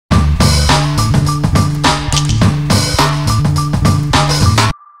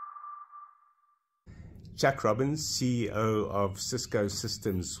Chuck Robbins, CEO of Cisco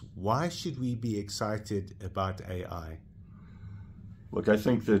Systems. Why should we be excited about AI? Look, I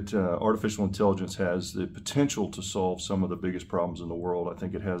think that artificial intelligence has the potential to solve some of the biggest problems in the world. I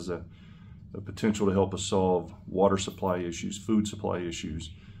think it has the potential to help us solve water supply issues, food supply issues.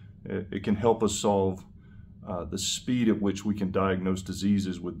 It can help us solve the speed at which we can diagnose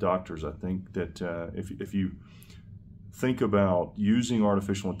diseases with doctors. I think that if you think about using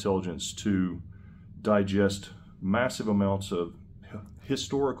artificial intelligence to digest massive amounts of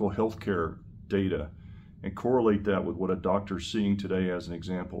historical healthcare data and correlate that with what a doctor is seeing today as an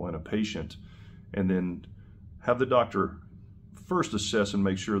example in a patient, and then have the doctor first assess and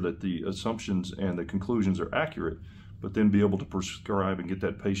make sure that the assumptions and the conclusions are accurate, but then be able to prescribe and get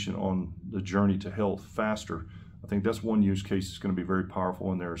that patient on the journey to health faster. I think that's one use case that's going to be very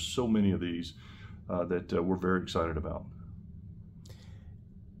powerful, and there are so many of these that we're very excited about.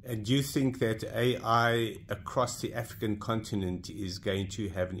 And do you think that AI across the African continent is going to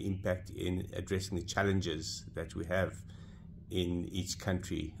have an impact in addressing the challenges that we have in each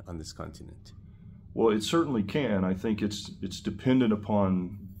country on this continent? Well, it certainly can. I think it's dependent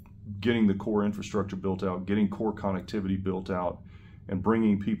upon getting the core infrastructure built out, getting core connectivity built out, and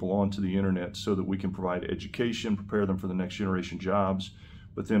bringing people onto the internet so that we can provide education, prepare them for the next generation jobs.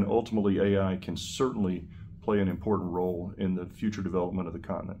 But then ultimately AI can certainly play an important role in the future development of the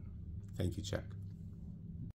continent. Thank you, Chuck.